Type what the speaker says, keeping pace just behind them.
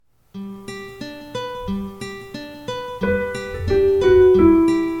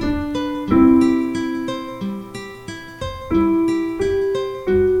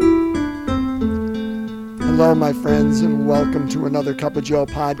and welcome to another Cup of Joe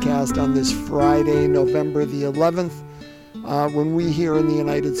podcast on this Friday, November the 11th, when we here in the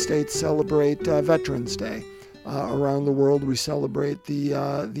United States celebrate Veterans Day. Around the world, we celebrate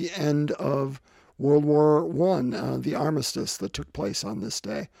the end of World War I, the armistice that took place on this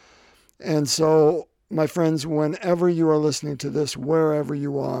day. And so, my friends, whenever you are listening to this, wherever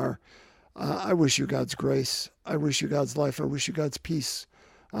you are, I wish you God's grace. I wish you God's life. I wish you God's peace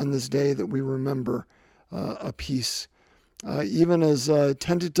on this day that we remember a peace. Even as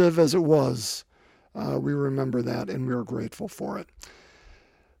tentative as it was, we remember that and we are grateful for it.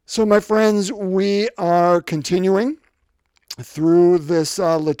 So, my friends, we are continuing through this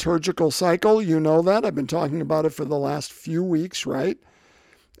liturgical cycle. You know that. I've been talking about it for the last few weeks, right?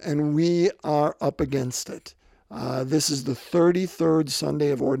 And we are up against it. This is the 33rd Sunday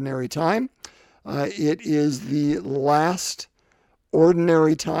of Ordinary Time. It is the last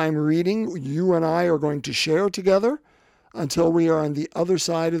Ordinary Time reading you and I are going to share together until we are on the other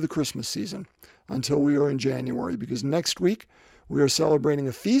side of the Christmas season, until we are in January, because next week we are celebrating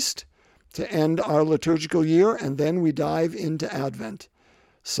a feast to end our liturgical year, and then we dive into Advent.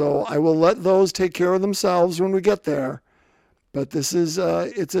 So I will let those take care of themselves when we get there, but this is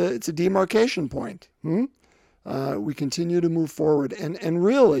it's a demarcation point. We continue to move forward, and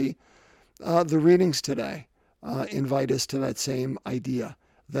really the readings today invite us to that same idea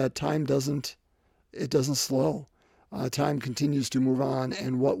that time doesn't slow. Time continues to move on,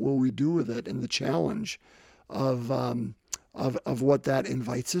 and what will we do with it? And the challenge of what that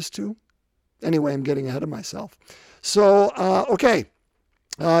invites us to. Anyway, I'm getting ahead of myself. So, okay,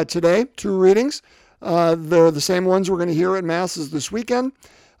 today 2 readings. They're the same ones we're going to hear at Masses this weekend.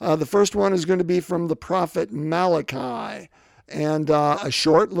 The first one is going to be from the prophet Malachi, and a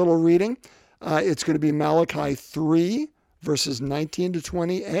short little reading. It's going to be Malachi 3, verses 19 to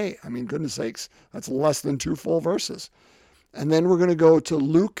 20a. I mean, goodness sakes, that's less than 2 full verses. And then we're going to go to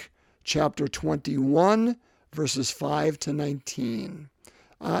Luke chapter 21, verses 5 to 19.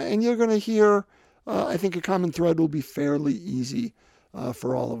 And you're going to hear, I think a common thread will be fairly easy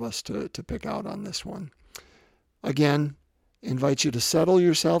for all of us to pick out on this one. Again, invite you to settle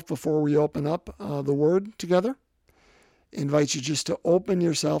yourself before we open up the Word together. Invite you just to open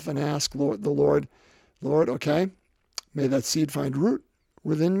yourself and ask the Lord, okay, may that seed find root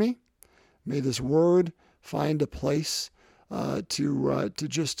within me. May this word find a place to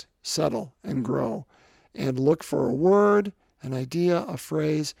just settle and grow. And look for a word, an idea, a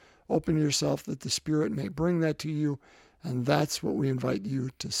phrase. Open yourself that the Spirit may bring that to you. And that's what we invite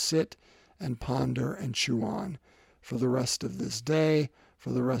you to sit and ponder and chew on for the rest of this day, for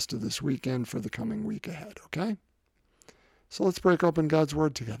the rest of this weekend, for the coming week ahead, okay? So let's break open God's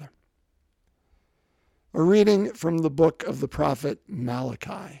Word together. A reading from the book of the prophet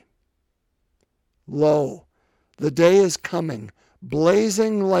Malachi. Lo, the day is coming,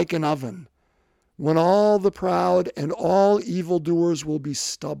 blazing like an oven, when all the proud and all evildoers will be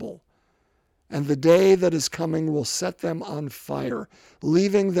stubble, and the day that is coming will set them on fire,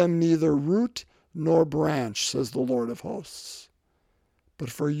 leaving them neither root nor branch, says the Lord of hosts. But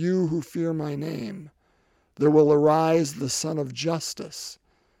for you who fear my name, there will arise the Sun of Justice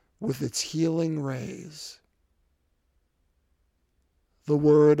with its healing rays. The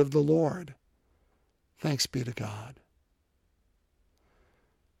word of the Lord. Thanks be to God.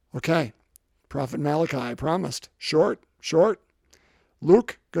 Okay, Prophet Malachi, I promised. Short.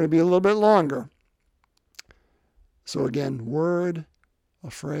 Luke, going to be a little bit longer. So again, word,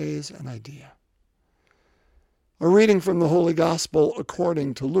 a phrase, an idea. A reading from the Holy Gospel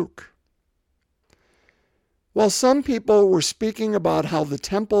according to Luke. While some people were speaking about how the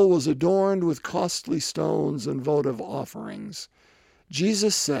temple was adorned with costly stones and votive offerings,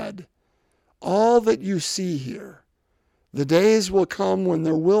 Jesus said, "All that you see here, the days will come when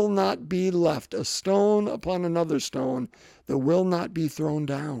there will not be left a stone upon another stone that will not be thrown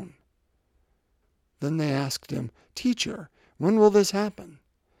down." Then they asked him, "Teacher, when will this happen?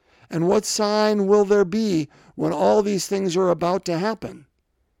 And what sign will there be when all these things are about to happen?"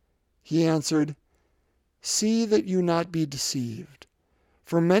 He answered, "See that you not be deceived.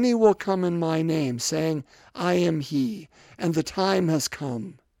 For many will come in my name, saying, 'I am he,' and the time has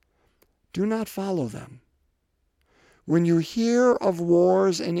come. Do not follow them. When you hear of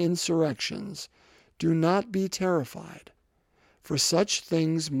wars and insurrections, do not be terrified, for such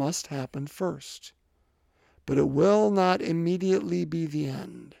things must happen first. But it will not immediately be the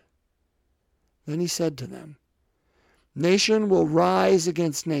end." Then he said to them, "Nation will rise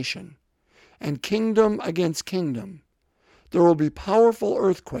against nation, and kingdom against kingdom. There will be powerful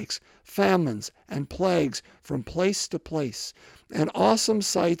earthquakes, famines, and plagues from place to place, and awesome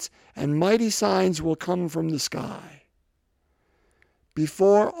sights and mighty signs will come from the sky.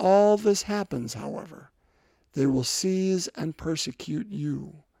 Before all this happens, however, they will seize and persecute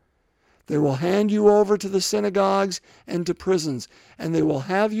you. They will hand you over to the synagogues and to prisons, and they will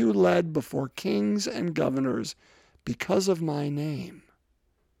have you led before kings and governors because of my name.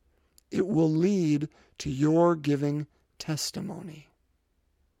 It will lead to your giving testimony.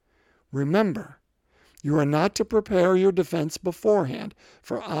 Remember, you are not to prepare your defense beforehand,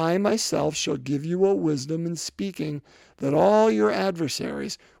 for I myself shall give you a wisdom in speaking that all your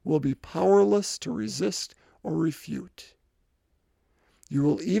adversaries will be powerless to resist or refute. You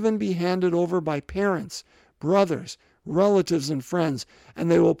will even be handed over by parents, brothers, relatives, and friends,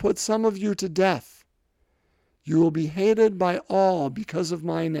 and they will put some of you to death. You will be hated by all because of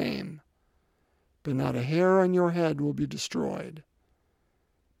my name, but not a hair on your head will be destroyed.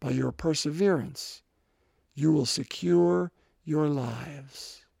 By your perseverance, you will secure your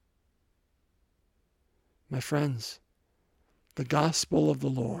lives. My friends, the gospel of the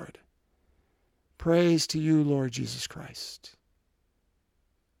Lord. Praise to you, Lord Jesus Christ.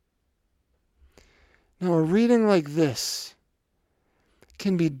 Now, a reading like this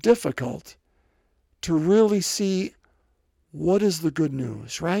can be difficult to really see what is the good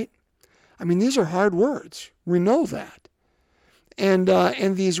news, right? I mean, these are hard words. We know that. And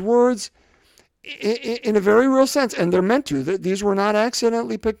these words, in a very real sense, and they're meant to, these were not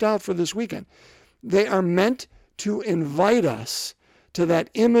accidentally picked out for this weekend. They are meant to invite us to that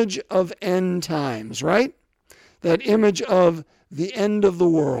image of end times, right? That image of the end of the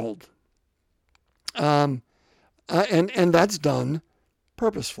world. And that's done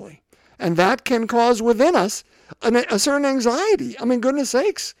purposefully. And that can cause within us a certain anxiety. I mean, goodness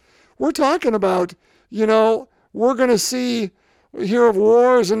sakes, we're talking about, we're going to hear of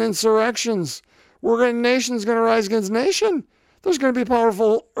wars and insurrections. Nation's going to rise against nation. There's going to be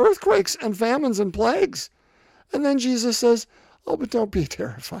powerful earthquakes and famines and plagues. And then Jesus says, oh, but don't be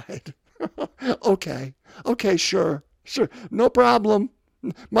terrified. Okay, sure, no problem.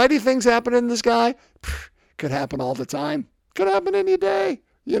 Mighty things happen in the sky. Could happen all the time. Could happen any day,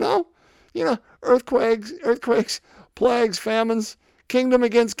 earthquakes, plagues, famines, kingdom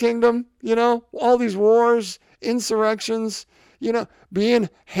against kingdom, all these wars, insurrections, being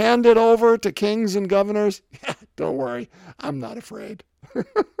handed over to kings and governors. Don't worry, I'm not afraid. I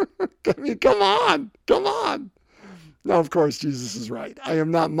mean, come on. Now, of course, Jesus is right. I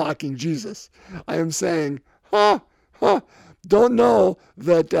am not mocking Jesus. I am saying, don't know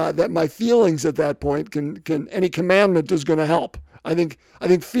that my feelings at that point can any commandment is going to help. I think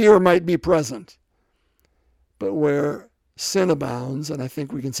fear might be present. But where sin abounds, and I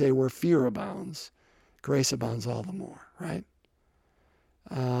think we can say where fear abounds, grace abounds all the more, right?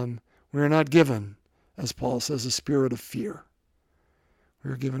 We are not given, as Paul says, a spirit of fear.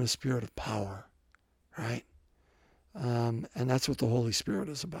 We are given a spirit of power, right? And that's what the Holy Spirit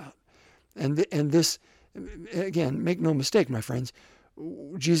is about. And this, again, make no mistake, my friends,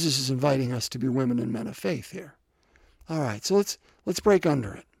 Jesus is inviting us to be women and men of faith here. All right, so let's break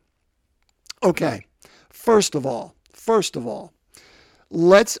under it. Okay, first of all,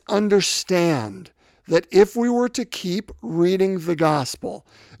 let's understand that if we were to keep reading the gospel,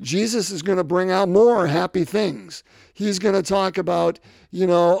 Jesus is going to bring out more happy things. He's going to talk about,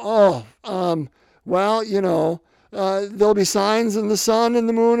 there'll be signs in the sun and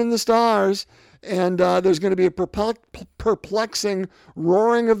the moon and the stars, and there's going to be a perplexing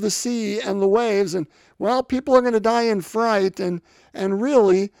roaring of the sea and the waves, and, people are going to die in fright, and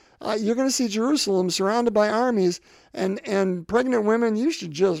really, you're going to see Jerusalem surrounded by armies, and pregnant women, you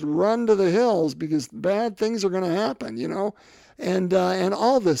should just run to the hills because bad things are going to happen, and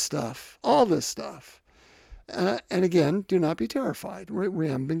all this stuff. And again, do not be terrified. We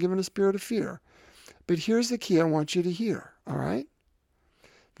haven't been given a spirit of fear. But here's the key I want you to hear, all right?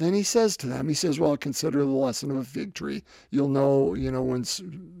 Then he says to them, consider the lesson of a fig tree. You'll know,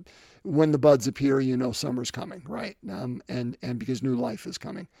 when the buds appear, summer's coming, right? And because new life is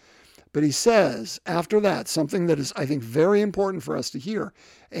coming. But he says, after that, something that is, I think, very important for us to hear.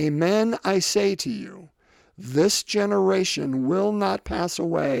 Amen, I say to you, this generation will not pass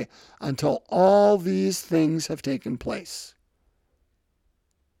away until all these things have taken place.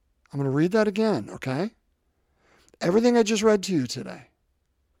 I'm going to read that again, okay? Everything I just read to you today,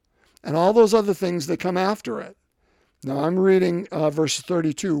 and all those other things that come after it. Now, I'm reading verse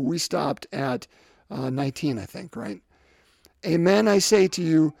 32. We stopped at 19, I think, right? Amen, I say to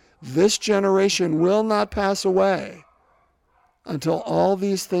you, this generation will not pass away until all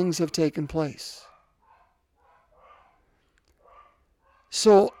these things have taken place.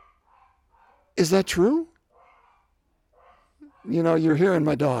 So, is that true? You're hearing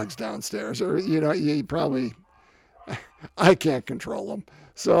my dogs downstairs, or, you probably I can't control them.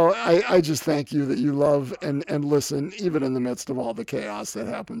 So I just thank you that you love and listen, even in the midst of all the chaos that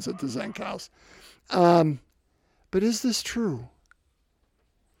happens at the Zenk House. But is this true?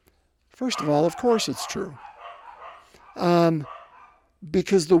 First of all, of course it's true.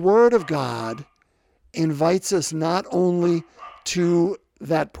 Because the Word of God invites us not only to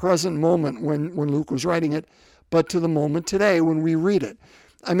that present moment when Luke was writing it, but to the moment today when we read it.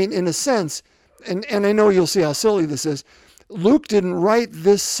 I mean, in a sense, and I know you'll see how silly this is, Luke didn't write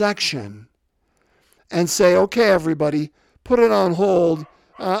this section and say, okay, everybody, put it on hold.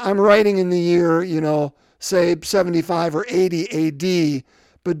 I'm writing in the year, say 75 or 80 AD,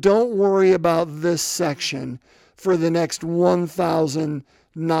 but don't worry about this section for the next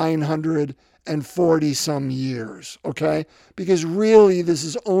 1,940 some years, okay? Because really, this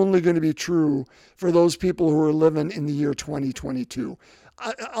is only going to be true for those people who are living in the year 2022.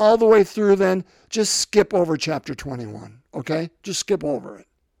 All the way through then, just skip over chapter 21, okay? Just skip over it.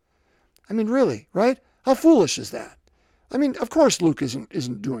 I mean, really, right? How foolish is that? I mean, of course Luke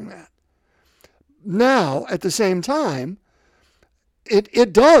isn't doing that. Now, at the same time,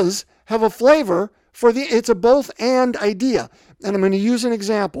 it does have a flavor it's a both and idea. And I'm going to use an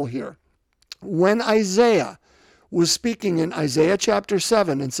example here. When Isaiah was speaking in Isaiah chapter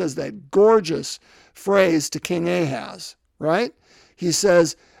 7 and says that gorgeous phrase to King Ahaz, right? He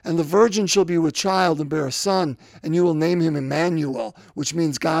says, and the virgin shall be with child and bear a son, and you will name him Emmanuel, which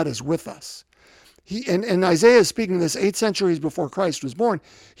means God is with us. And Isaiah is speaking this 8 centuries before Christ was born.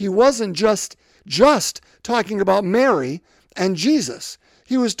 He wasn't just talking about Mary and Jesus.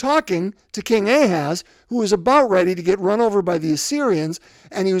 He was talking to King Ahaz, who was about ready to get run over by the Assyrians,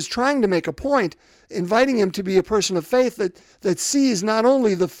 and he was trying to make a point, inviting him to be a person of faith that sees not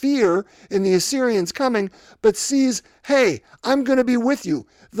only the fear in the Assyrians coming, but sees, hey, I'm going to be with you.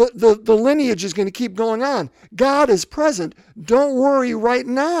 The lineage is going to keep going on. God is present. Don't worry right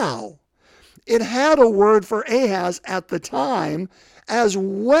now. It had a word for Ahaz at the time, as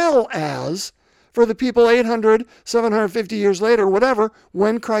well as for the people 800, 750 years later, whatever,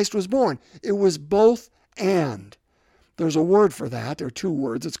 when Christ was born. It was both and. There's a word for that. There are 2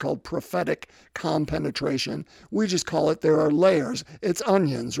 words. It's called prophetic compenetration. We just call it, there are layers. It's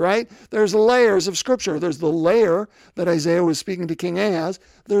onions, right? There's layers of Scripture. There's the layer that Isaiah was speaking to King Ahaz.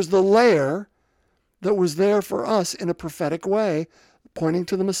 There's the layer that was there for us in a prophetic way, pointing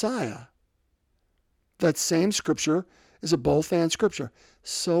to the Messiah. That same Scripture is a both and Scripture.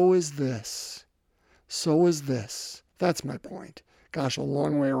 So is this. So is this. That's my point. Gosh, a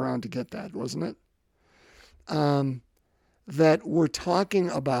long way around to get that, wasn't it? That we're talking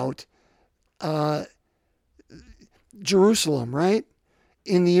about Jerusalem, right?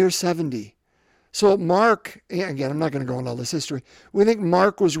 In the year 70. So Mark, again, I'm not going to go into all this history. We think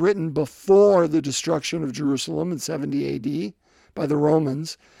Mark was written before the destruction of Jerusalem in 70 AD by the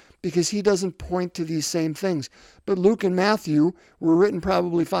Romans, because he doesn't point to these same things. But Luke and Matthew were written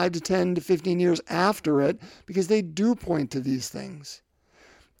probably 5 to 10 to 15 years after it, because they do point to these things.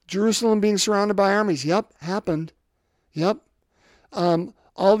 Jerusalem being surrounded by armies, yep, happened. Yep.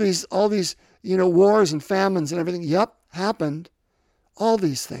 All these wars and famines and everything, yep, happened. All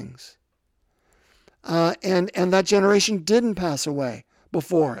these things. And that generation didn't pass away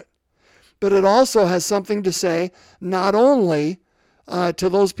before it. But it also has something to say, not only to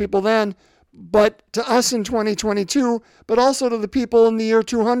those people then, but to us in 2022, but also to the people in the year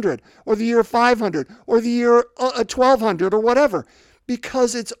 200 or the year 500 or the year 1200 or whatever,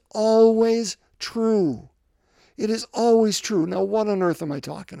 because it's always true. It is always true. Now, what on earth am I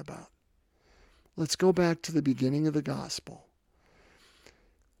talking about? Let's go back to the beginning of the gospel.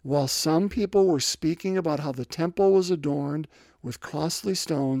 While some people were speaking about how the temple was adorned with costly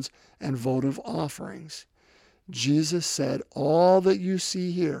stones and votive offerings, Jesus said, all that you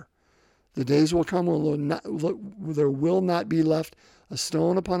see here, the days will come when there will not be left a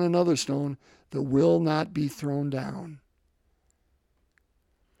stone upon another stone that will not be thrown down.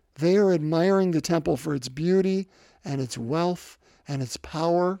 They are admiring the temple for its beauty and its wealth and its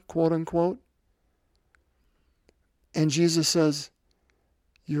power, quote unquote. And Jesus says,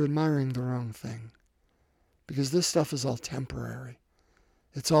 you're admiring the wrong thing, because this stuff is all temporary.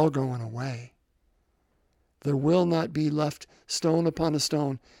 It's all going away. There will not be left stone upon a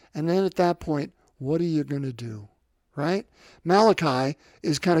stone. And then at that point, what are you going to do? Right? Malachi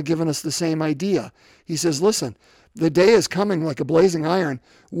is kind of giving us the same idea. He says, listen, the day is coming like a blazing iron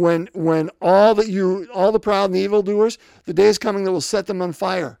when all the proud and the evildoers, the day is coming that will set them on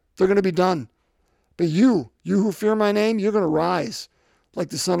fire. They're going to be done. But you who fear my name, you're going to rise like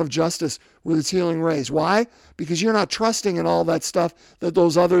the Son of Justice with its healing rays. Why? Because you're not trusting in all that stuff that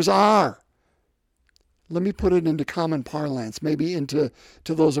those others are. let me put it into common parlance, maybe to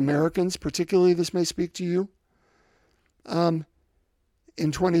those Americans, particularly this may speak to you. In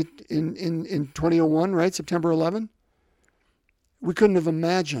 2001, right, September 11, we couldn't have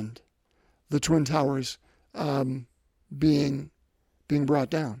imagined the Twin Towers being brought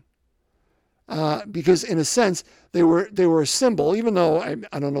down. Because in a sense, they were a symbol, even though I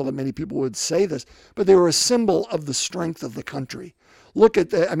don't know that many people would say this, but they were a symbol of the strength of the country. Look at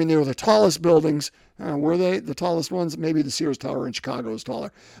they were the tallest buildings. Were they the tallest ones? Maybe the Sears Tower in Chicago is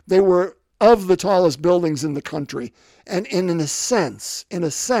taller. They were of the tallest buildings in the country. And in a sense,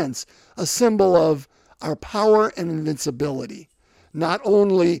 a symbol of our power and invincibility. Not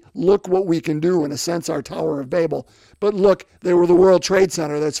only look what we can do, in a sense, our Tower of Babel, but look, they were the World Trade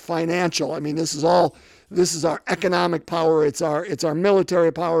Center. That's financial. I mean, this is our economic power. It's our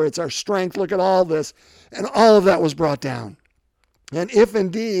military power. It's our strength. Look at all this. And all of that was brought down. And if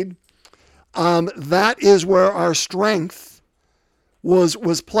indeed that is where our strength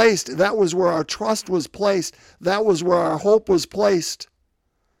was placed, that was where our trust was placed, that was where our hope was placed,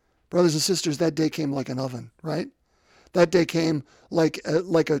 brothers and sisters, that day came like an oven, right? That day came like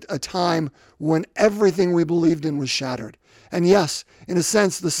a time when everything we believed in was shattered. And yes, in a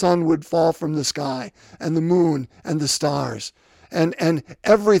sense, the sun would fall from the sky, and the moon and the stars, and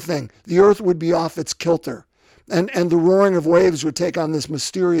everything. The earth would be off its kilter. And the roaring of waves would take on this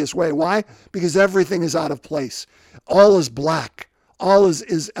mysterious way. Why? Because everything is out of place. All is black. All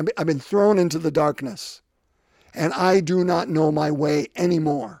is I've been thrown into the darkness. And I do not know my way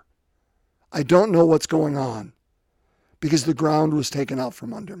anymore. I don't know what's going on. Because the ground was taken out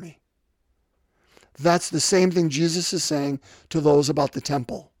from under me. That's the same thing Jesus is saying to those about the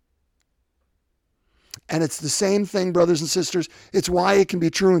temple. And it's the same thing, brothers and sisters. It's why it can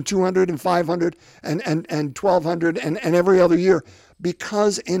be true in 200 and 500 and 1200 and every other year.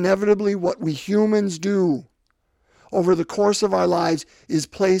 Because inevitably what we humans do over the course of our lives is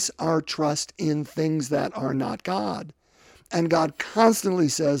place our trust in things that are not God. And God constantly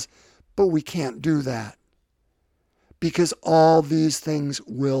says, but we can't do that. Because all these things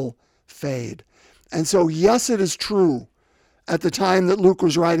will fade. And so, yes, it is true at the time that Luke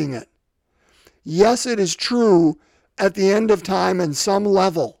was writing it. Yes, it is true at the end of time in some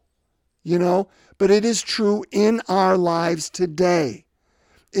level, but it is true in our lives today.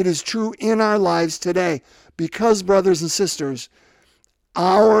 It is true in our lives today because, brothers and sisters,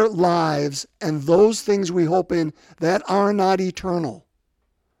 our lives and those things we hope in that are not eternal,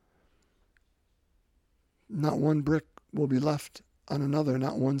 not one brick will be left on another,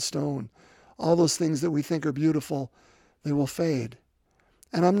 not one stone. All those things that we think are beautiful, they will fade.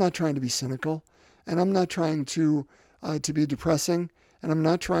 And I'm not trying to be cynical, and I'm not trying to be depressing, and I'm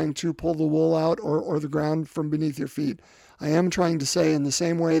not trying to pull the wool out or the ground from beneath your feet. I am trying to say in the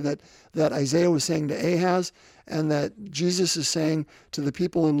same way that Isaiah was saying to Ahaz, and that Jesus is saying to the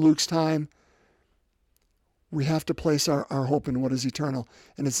people in Luke's time, we have to place our hope in what is eternal.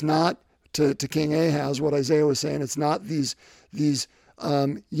 And it's not to King Ahaz, what Isaiah was saying, it's not these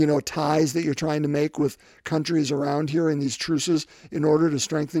ties that you're trying to make with countries around here and these truces in order to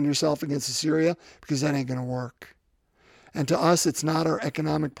strengthen yourself against Assyria, because that ain't going to work. And to us, it's not our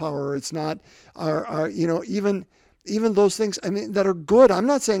economic power. It's not our even those things, that are good. I'm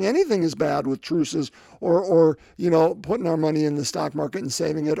not saying anything is bad with truces or putting our money in the stock market and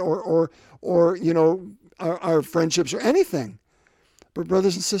saving it or our friendships or anything. But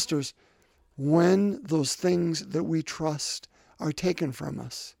brothers and sisters, when those things that we trust are taken from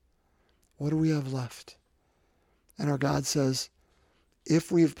us, what do we have left? And our God says,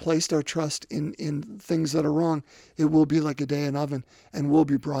 if we have placed our trust in things that are wrong, it will be like a day in oven and will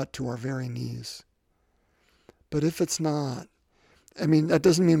be brought to our very knees. But if it's not, that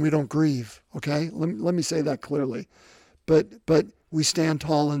doesn't mean we don't grieve, okay? Let me say that clearly. But we stand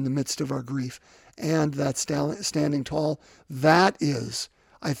tall in the midst of our grief. And that standing tall, that is,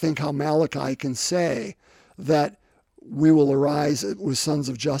 I think, how Malachi can say that we will arise with sons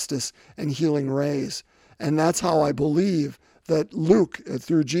of justice and healing rays. And that's how I believe that Luke,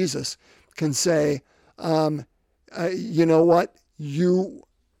 through Jesus, can say, you know what?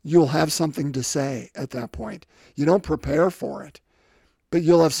 You'll have something to say at that point. You don't prepare for it, but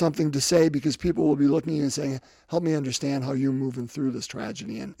you'll have something to say because people will be looking at you and saying, help me understand how you're moving through this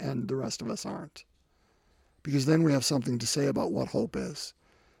tragedy, and the rest of us aren't. Because then we have something to say about what hope is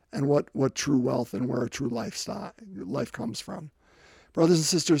and what true wealth and where a true life comes from. Brothers and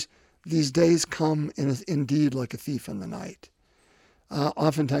sisters, these days come indeed like a thief in the night.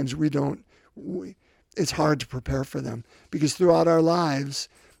 Oftentimes it's hard to prepare for them because throughout our lives,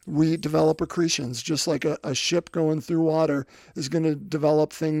 We develop accretions, just like a ship going through water is going to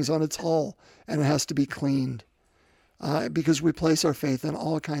develop things on its hull, and it has to be cleaned. Because we place our faith in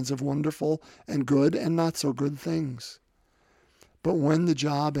all kinds of wonderful and good and not so good things. But when the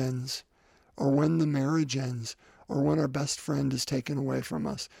job ends, or when the marriage ends, or when our best friend is taken away from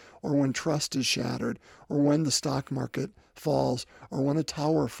us, or when trust is shattered, or when the stock market falls, or when a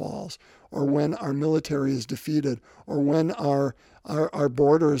tower falls, or when our military is defeated, or when our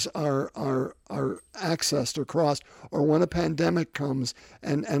borders are accessed or crossed, or when a pandemic comes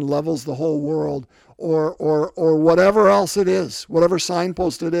and levels the whole world, or whatever else it is, whatever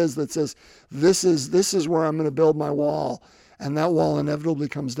signpost it is that says, this is where I'm going to build my wall, and that wall inevitably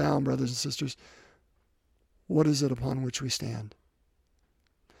comes down, brothers and sisters. What is it upon which we stand?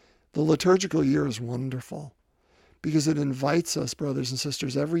 The liturgical year is wonderful because it invites us, brothers and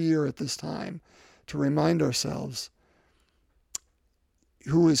sisters, every year at this time to remind ourselves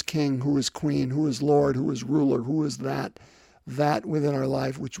who is king, who is queen, who is Lord, who is ruler, who is that within our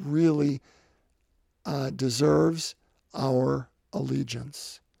life which really deserves our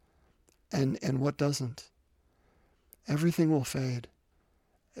allegiance, and what doesn't. Everything will fade.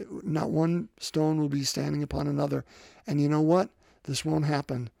 Not one stone will be standing upon another. And you know what? This won't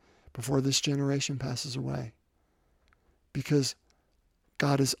happen before this generation passes away. Because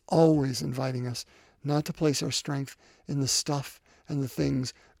God is always inviting us not to place our strength in the stuff and the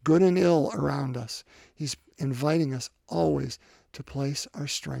things, good and ill, around us. He's inviting us always to place our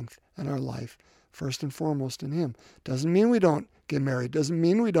strength and our life first and foremost in Him. Doesn't mean we don't get married. Doesn't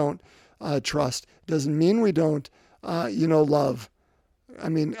mean we don't trust. Doesn't mean we don't, love. I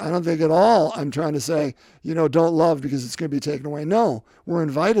mean, I don't think at all I'm trying to say, don't love because it's going to be taken away. No, we're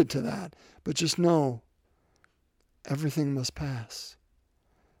invited to that. But just know, everything must pass.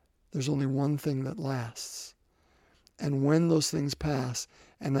 There's only one thing that lasts. And when those things pass,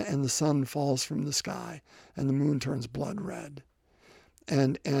 and the sun falls from the sky, and the moon turns blood red,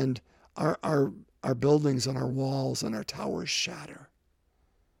 and our buildings and our walls and our towers shatter,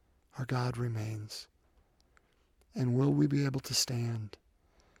 our God remains. And will we be able to stand?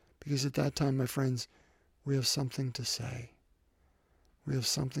 Because at that time, my friends, we have something to say. We have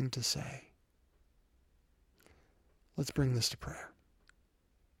something to say. Let's bring this to prayer.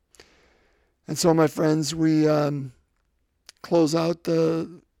 And so, my friends, we close out the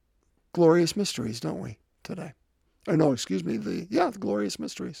glorious mysteries, don't we, today? Or no, excuse me, the glorious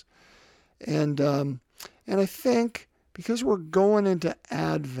mysteries. And I think because we're going into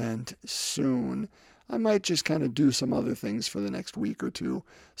Advent soon, I might just kind of do some other things for the next week or two,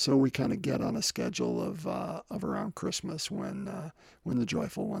 so we kind of get on a schedule of around Christmas when the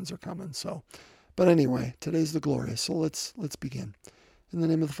joyful ones are coming. So, but anyway, today's the glorious. So let's begin. In the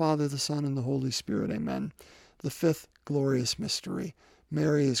name of the Father, the Son, and the Holy Spirit. Amen. The fifth glorious mystery: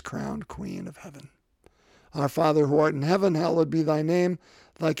 Mary is crowned Queen of Heaven. Our Father who art in heaven, hallowed be thy name.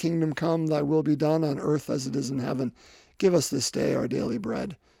 Thy kingdom come, thy will be done on earth as it is in heaven. Give us this day our daily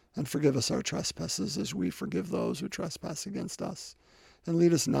bread, and forgive us our trespasses as we forgive those who trespass against us. And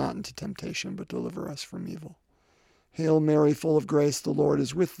lead us not into temptation, but deliver us from evil. Hail Mary, full of grace, the Lord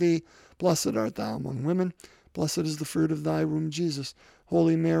is with thee. Blessed art thou among women. Blessed is the fruit of thy womb, Jesus.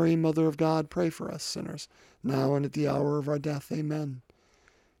 Holy Mary, Mother of God, pray for us sinners, now and at the hour of our death. Amen.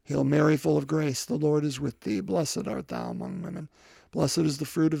 Hail Mary, full of grace, the Lord is with thee. Blessed art thou among women. Blessed is the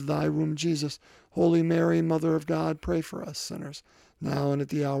fruit of thy womb, Jesus. Holy Mary, Mother of God, pray for us sinners, now and at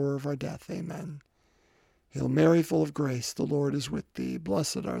the hour of our death. Amen. Hail Mary, full of grace, the Lord is with thee.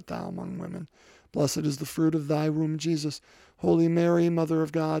 Blessed art thou among women. Blessed is the fruit of thy womb, Jesus. Holy Mary, Mother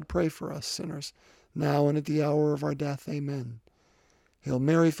of God, pray for us sinners, now and at the hour of our death. Amen. Hail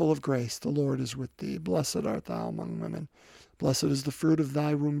Mary, full of grace, the Lord is with thee. Blessed art thou among women. Blessed is the fruit of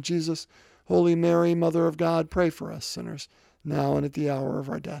thy womb, Jesus. Holy Mary, Mother of God, pray for us sinners, now and at the hour of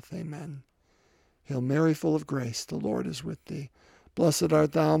our death. Amen. Hail Mary, full of grace, the Lord is with thee. Blessed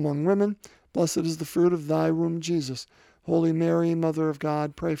art thou among women. Blessed is the fruit of thy womb, Jesus. Holy Mary, Mother of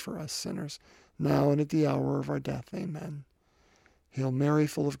God, pray for us sinners, now and at the hour of our death. Amen. Hail Mary,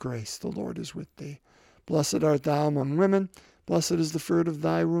 full of grace, the Lord is with thee. Blessed art thou among women. Blessed is the fruit of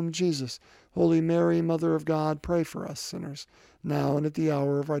thy womb, Jesus. Holy Mary, Mother of God, pray for us sinners, now and at the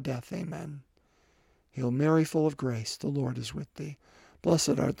hour of our death. Amen. Hail Mary, full of grace, the Lord is with thee.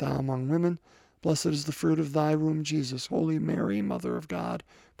 Blessed art thou among women. Blessed is the fruit of thy womb, Jesus. Holy Mary, Mother of God,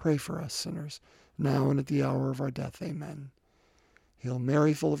 pray for us sinners, now and at the hour of our death. Amen. Hail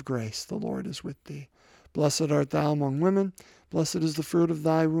Mary, full of grace, the Lord is with thee. Blessed art thou among women. Blessed is the fruit of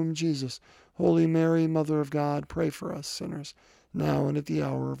thy womb, Jesus. Holy Mary, Mother of God, pray for us sinners, now and at the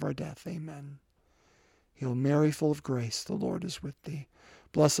hour of our death. Amen. Hail Mary, full of grace, the Lord is with thee.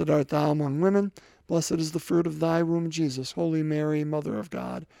 Blessed art thou among women. Blessed is the fruit of thy womb, Jesus. Holy Mary, Mother of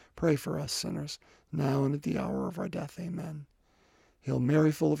God, pray for us sinners, now and at the hour of our death. Amen. Hail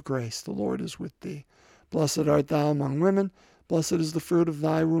Mary, full of grace, the Lord is with thee. Blessed art thou among women. Blessed is the fruit of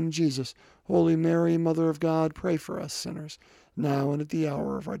thy womb, Jesus. Holy Mary, Mother of God, pray for us sinners, now and at the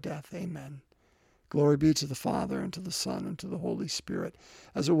hour of our death. Amen. Glory be to the Father, and to the Son, and to the Holy Spirit,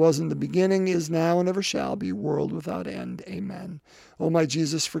 as it was in the beginning, is now, and ever shall be, world without end. Amen. O my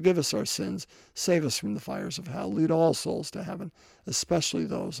Jesus, forgive us our sins, save us from the fires of hell, lead all souls to heaven, especially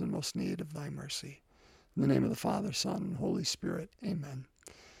those in most need of thy mercy. In the name of the Father, Son, and Holy Spirit. Amen.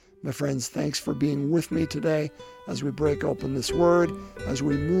 My friends, thanks for being with me today as we break open this word, as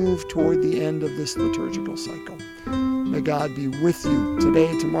we move toward the end of this liturgical cycle. May God be with you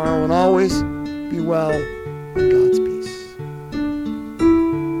today, tomorrow, and always. Be well, and God's peace.